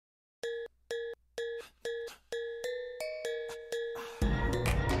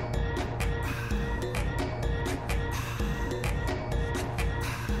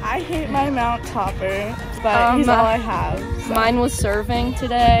I hate my Mount Topper, but he's all I have. So. Mine was serving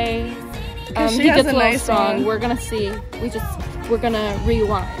today. He gets a little strong. We're gonna see. We're gonna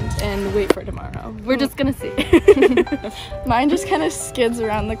rewind and wait for tomorrow. We're just gonna see. Mine just kind of skids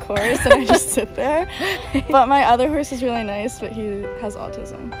around the course and I just sit there. But my other horse is really nice, but he has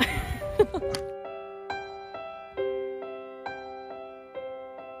autism.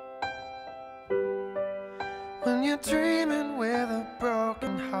 When you're dreaming with a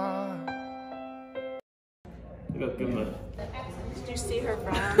broken heart. Did you see her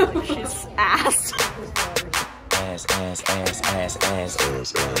frown? Like she's ass. Ass, ass, ass, ass, ass,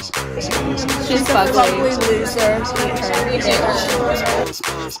 ass, ass, ass. She's a lovely loser.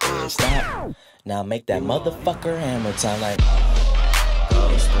 Stop. Now make that motherfucker hammer time like.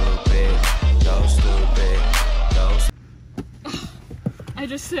 Go stupid, go stupid, go stupid. I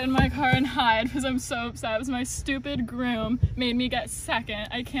just sit in my car and hide because I'm so upset. It was my stupid groom made me get second.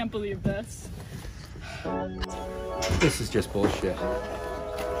 I can't believe this. This is just bullshit.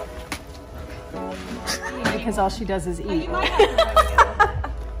 Because all she does is eat.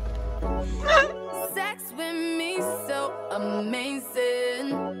 Sex with me so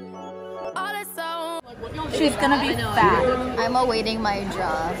amazing. All that's so. She's gonna be fat. I'm awaiting my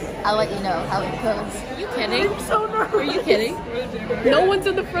job. I'll let you know how it goes. Are you kidding? I'm so nervous. Are you kidding? No one's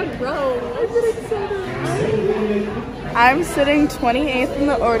in the front row. I'm getting so nervous. I'm sitting 28th in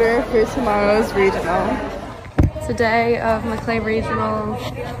the order for tomorrow's regional. Today of Maclay Regional,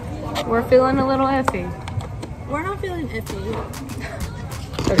 we're feeling a little iffy. We're not feeling iffy.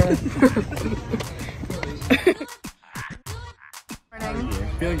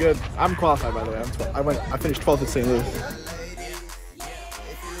 Feeling good. I'm qualified, by the way. I finished 12th at St. Louis.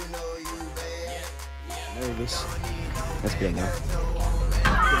 Nervous. That's good enough.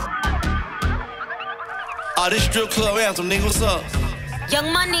 Oh, this strip club anthem, nigga, what's up?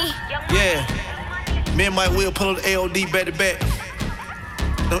 Young Money. Yeah. Me and Mike Will pull up the AOD back to back.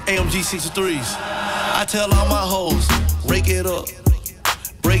 Them AMG 63s. I tell all my hoes, rake it up,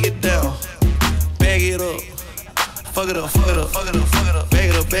 break it down, bag it up, fuck it up, fuck it up, fuck it up, fuck it up, bag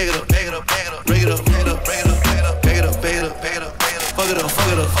it up, bag it up, bag it up, bag it up, break it up, bag it up, bag it up, bag it up, bag it up, bag it up, bag it up, fuck it up,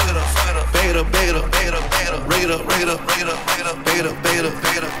 fuck it up, fuck it up, fuck it up, bag it up, bag it up, bag it up, bag it up, break it up, break it up, break it up, bag it up, bag it up, bag it up,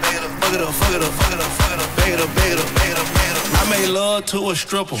 bag it up, bag it up, fuck it up, fuck it up, fuck it up, fuck it up, bag it up, bag it up, bag it up, bag it up. I made love to a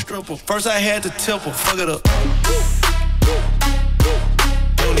stripper. First I had to tip her, fuck it up.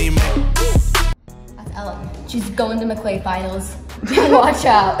 Don't even make. That's Ella. She's going to Maclay finals. Watch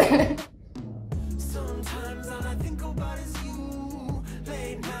out. Sometimes all I think about is you.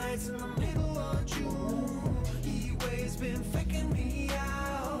 Late nights in the middle of June. He always been faking me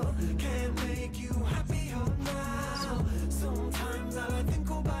out. Can't make you happier now. Sometimes all I think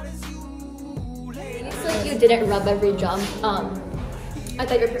about is you. It's like you didn't rub every jump. I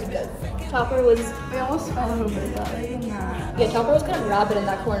thought you were pretty good. Topper was. We almost fell over, but other than that. Yeah, Topper was kind of rapid in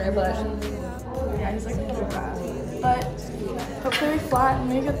that corner, but. Yeah, he's like a little bad. But hopefully we flat and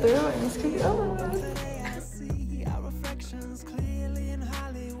make it through and this can be over with. See our reflections clearly in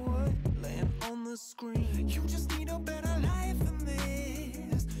Hollywood, laying on the screen. You just need a better life than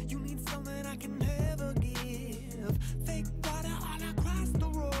this. You need something I can never give. Fake water all across the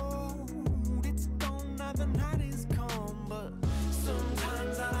road. It's gone now, the night is come, but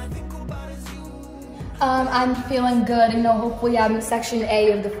sometimes all I think about is you. I'm feeling good. You know, hopefully I'm in section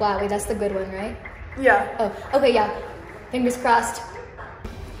A of the flatway. That's the good one, right? Yeah. Oh, okay, yeah. Fingers crossed.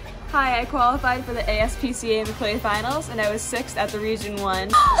 Hi, I qualified for the ASPCA Maclay Finals, and I was 6th at the Region 1.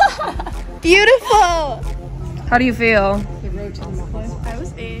 Beautiful! How do you feel? I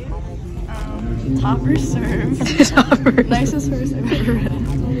was 8. Topper serve. Nicest horse I've ever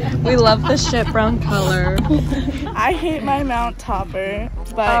ridden. We love the shit brown color. I hate my Mount Topper,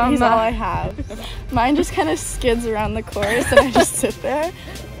 but he's all I have. Mine just kind of skids around the course and I just sit there.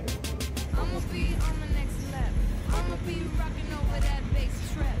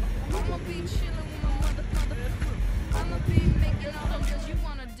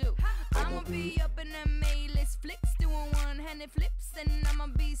 Flips and I'ma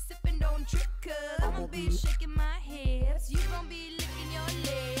be sipping, don't trip, cause I'ma be shaking my hips. You gon' be licking your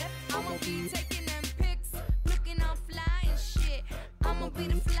lips. I'ma be taking